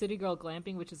crazy, the city girl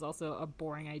glamping, which is also a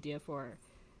boring idea for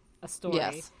a story.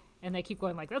 Yes. And they keep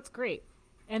going like, that's great.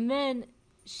 And then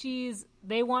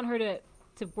they want her to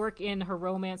work in her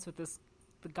romance with the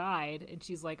guide, and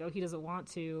she's like, oh, he doesn't want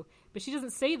to, but she doesn't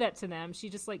say that to them. She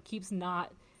just like keeps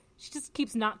not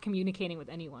communicating with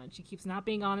anyone. She keeps not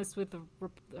being honest with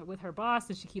her boss,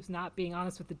 and she keeps not being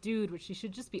honest with the dude, which she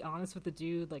should just be honest with the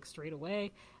dude like straight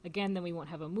away. Again, then we won't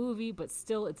have a movie, but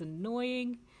still it's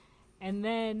annoying. And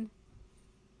then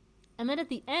at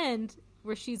the end,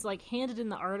 where she's like handed in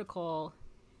the article,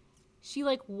 she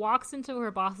like walks into her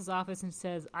boss's office and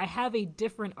says, I have a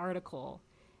different article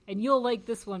and you'll like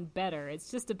this one better.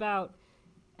 It's just about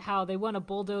how they want to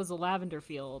bulldoze a lavender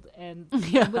field. And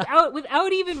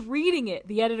without even reading it,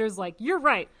 the editor's like, you're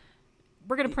right.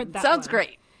 We're going to print that Sounds one.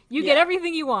 great. You get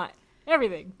everything you want.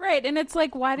 Everything. Right. And it's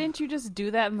like, why didn't you just do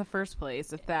that in the first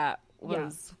place if that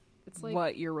was it's like,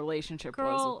 what your relationship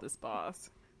was with this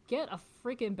boss? Get a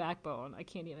freaking backbone. I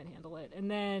can't even handle it. And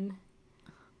then,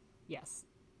 yes.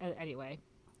 Anyway.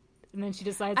 And then she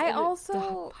decides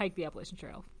to hike the Appalachian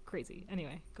Trail. Crazy.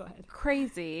 Anyway, go ahead.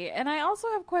 Crazy. And I also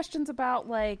have questions about,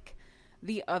 like,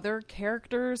 the other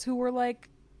characters who were, like,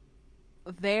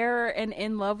 there and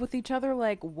in love with each other.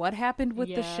 Like, what happened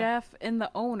with the chef and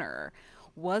the owner?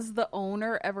 Was the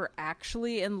owner ever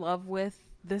actually in love with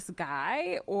this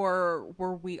guy? Or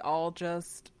were we all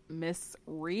just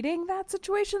misreading that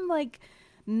situation? Like,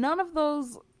 none of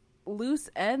those loose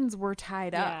ends were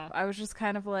tied up. I was just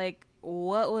kind of like,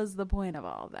 what was the point of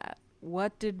all of that?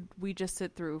 what did we just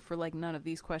sit through for like none of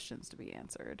these questions to be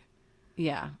answered?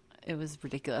 Yeah, it was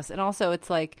ridiculous. And also, it's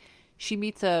like she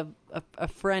meets a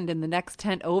friend in the next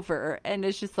tent over, and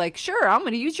it's just like, sure, I'm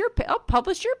going to use I'll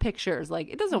publish your pictures. Like,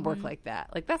 it doesn't work like that.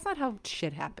 Like, that's not how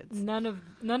shit happens. None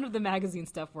of the magazine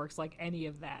stuff works like any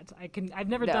of that. I've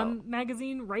never No. done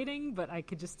magazine writing, but I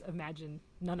could just imagine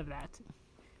none of that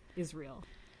is real.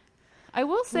 I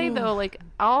will say though, like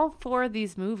all 4 of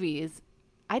these movies,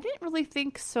 I didn't really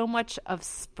think so much of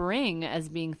spring as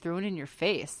being thrown in your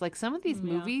face. Like some of these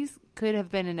movies could have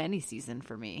been in any season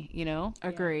for me, you know?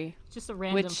 Agree. Just a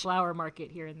random flower market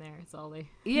here and there. It's all they.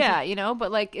 Yeah, you know,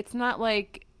 but like it's not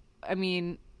like, I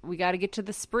mean, we got to get to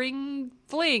the spring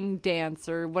fling dance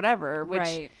or whatever, which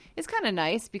Right. is kind of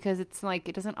nice because it's like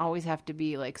it doesn't always have to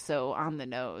be like so on the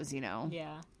nose, you know?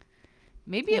 Yeah.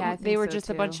 Maybe Yeah, I they think were so, just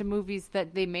a too. bunch of movies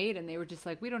that they made and they were just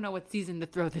like, we don't know what season to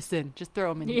throw this in. Just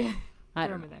throw them in. Yeah. I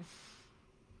Throw don't 'em know. in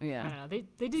there. Yeah. I don't know.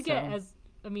 They did get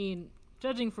So-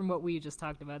 judging from what we just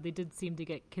talked about, they did seem to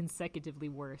get consecutively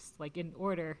worse, like in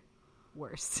order,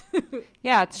 worse.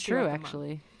 Yeah, it's throughout true, the month.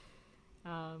 actually.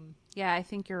 Yeah, I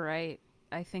think you're right.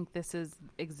 I think this is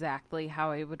exactly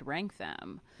how I would rank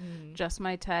them. Just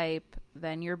My Type,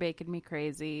 then You're Baking Me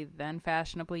Crazy, then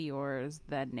Fashionably Yours,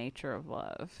 then Nature of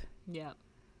Love. Yeah,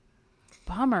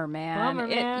 Bummer, man. Bummer,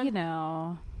 man. You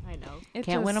know, I know. it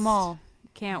Can't win 'em just all.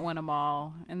 Can't win them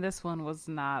all. And this one was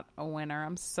not a winner.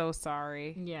 I'm so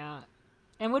sorry. Yeah,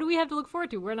 and what do we have to look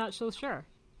forward to? We're not so sure.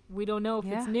 We don't know if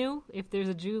it's Yeah. new, if there's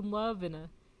a June Love and a.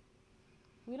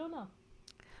 We don't know.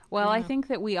 Well, I think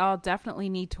that we all definitely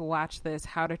need to watch this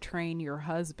How to Train Your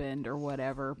Husband or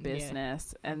whatever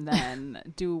business. And then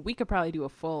we could probably do a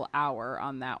full hour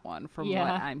on that one from what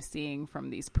Yeah. I'm seeing from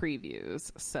these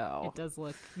previews. So It does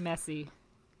look messy,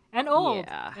 and old,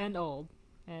 Yeah. and old,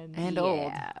 and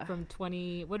old. from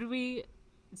 20. What did we?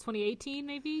 It's 2018,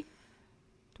 maybe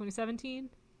 2017.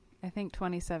 I think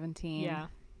 2017. Yeah.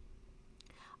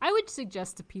 I would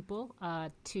suggest to people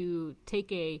to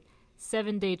take a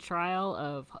 7-day trial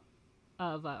of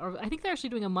or I think they're actually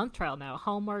doing a month trial now.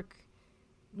 Hallmark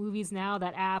Movies Now,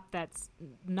 that app that's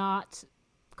not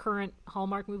current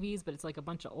Hallmark movies, but it's like a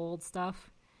bunch of old stuff.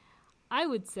 I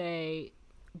would say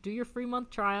do your free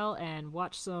month trial and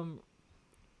watch some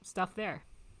stuff there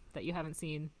that you haven't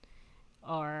seen,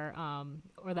 or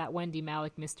that Wendy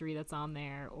Malick mystery that's on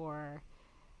there, or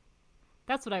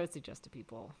that's what I would suggest to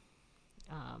people.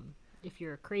 If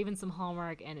you're craving some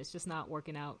Hallmark and it's just not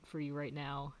working out for you right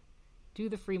now, do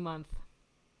the free month.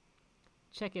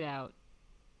 Check it out.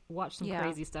 Watch some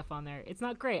crazy stuff on there. It's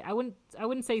not great. I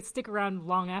wouldn't say stick around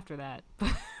long after that,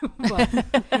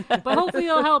 but hopefully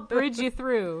it'll help bridge you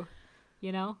through.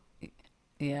 You know,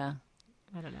 Yeah.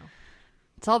 I don't know.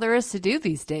 It's all there is to do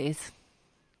these days.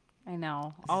 I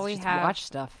know. Just watch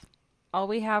stuff. All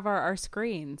we have are our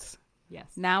screens. Yes.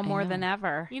 Now more know. than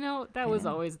ever. You know, that was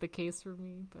always the case for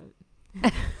me,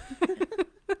 but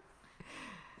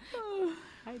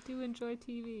I do enjoy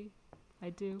TV. I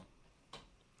do.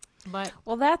 But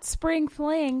Well, that's Spring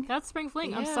Fling. that's Spring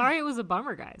Fling. I'm Yeah. sorry it was a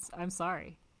bummer, guys. I'm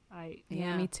sorry.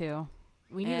 Yeah, me too.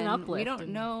 We need an And uplift. we don't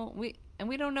know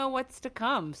we don't know what's to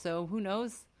come, so who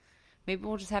knows? Maybe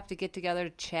we'll just have to get together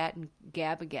to chat and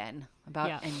gab again about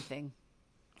Yeah. anything.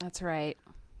 That's right.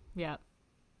 Yeah.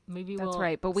 Maybe That's we'll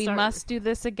right. But we start- must do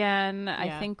this again. I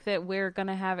Yeah. think that we're going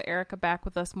to have Erica back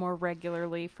with us more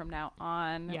regularly from now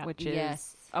on, Yeah. which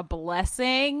Yes. is a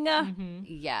blessing.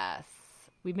 Yes.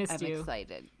 We missed I'm you.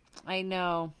 excited. I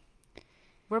know.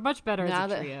 We're much better Now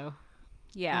as a that- trio.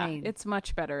 Yeah, Right. it's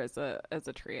much better as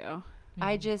a trio.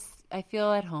 I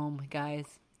feel at home,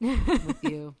 guys, with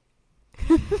you.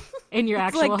 In your It's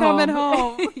actual like coming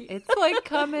home. home. It's like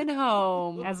coming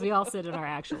home. As we all sit in our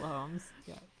actual homes.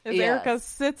 Yeah. As Yes. Erica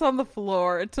sits on the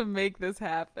floor to make this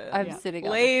happen. I'm Yeah. sitting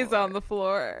Lays on on the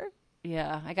floor.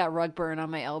 Yeah, I got rug burn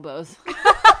on my elbows.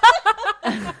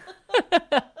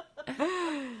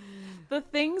 The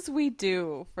things we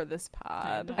do for this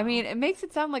pod. I mean, it makes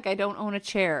it sound like I don't own a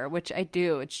chair, which I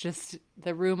do. It's just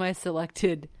the room I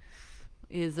selected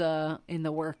is in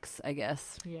the works, I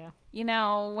guess. Yeah. You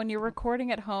know, when you're recording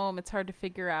at home, it's hard to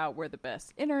figure out where the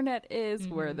best internet is,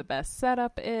 where the best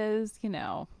setup is, you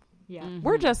know. Yeah.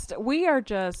 We are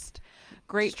just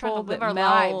grateful trying to live that our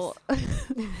Mel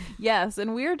Yes,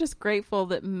 and we are just grateful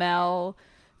that Mel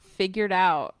figured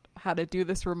out how to do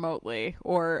this remotely,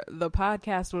 or the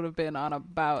podcast would have been on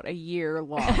about a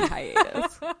year-long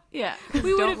hiatus. Yeah.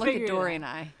 would've Don't look figured at it Dory out. and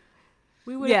I.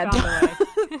 We would Yeah, have found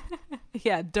a way.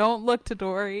 Yeah, don't look to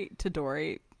Dory.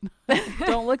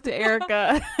 Don't look to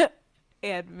Erica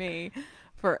and me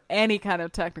for any kind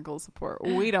of technical support.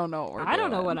 We don't know what we're doing. I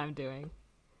don't know what I'm doing.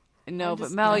 No, I'm but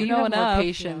just Mel, not you know have enough. more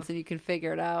patience and you can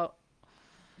figure it out.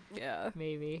 Yeah.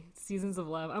 Maybe Seasons of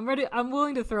Love. I'm ready. I'm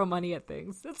willing to throw money at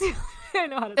things. That's the only way I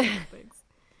know how to throw things.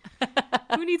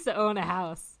 Who needs to own a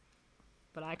house?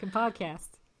 But I can podcast.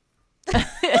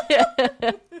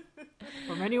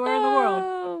 From anywhere in the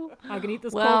world, I can eat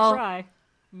this Well- cold fry.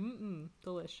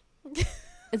 Delish.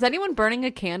 Is anyone burning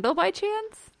a candle by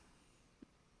chance?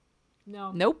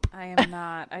 No, Nope. I am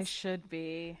not. I should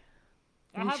be.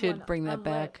 I We have should one bring that unlit.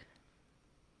 back.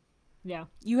 Yeah,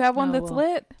 You have one Oh, that's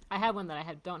well. lit? I have one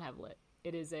that don't have lit.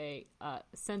 It is a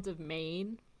scent of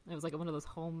Maine. It was like one of those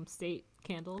home state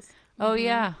candles. Oh,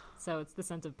 yeah. So it's the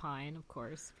scent of pine, of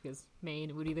course, because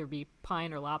Maine would either be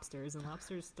pine or lobsters, and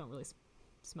lobsters don't really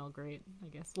smell great, I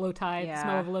guess. Low tide, Yeah.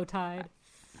 smell of low tide.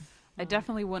 I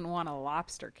definitely wouldn't want a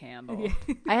lobster candle.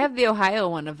 Yeah. I have the Ohio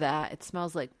one of that. It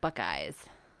smells like Buckeyes.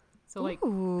 So like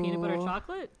peanut butter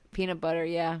chocolate? Peanut butter,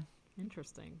 yeah.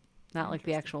 Interesting. Not like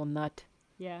the actual nut.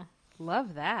 Yeah,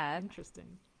 Love that.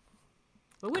 interesting.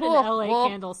 What would Cool. an LA Well-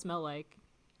 candle smell like?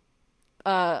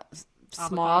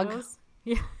 Smog. Avocados?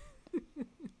 Yeah.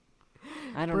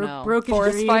 I don't know. broken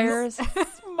Forest dreams. fires.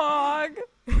 Smog.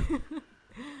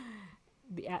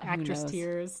 The actress knows?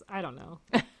 tears. I don't know.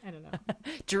 I don't know.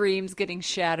 Dreams getting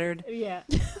shattered. Yeah.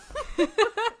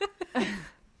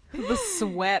 The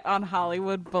sweat on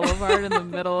Hollywood Boulevard in the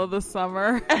middle of the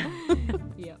summer.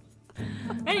 Yeah.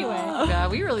 Anyway.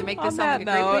 God, we really make this On sound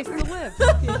like a that great place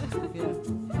to live.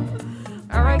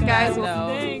 Yeah. All right, guys.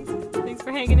 No. Thanks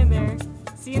for hanging in there.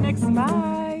 See you next season.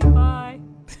 Bye.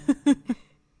 Bye.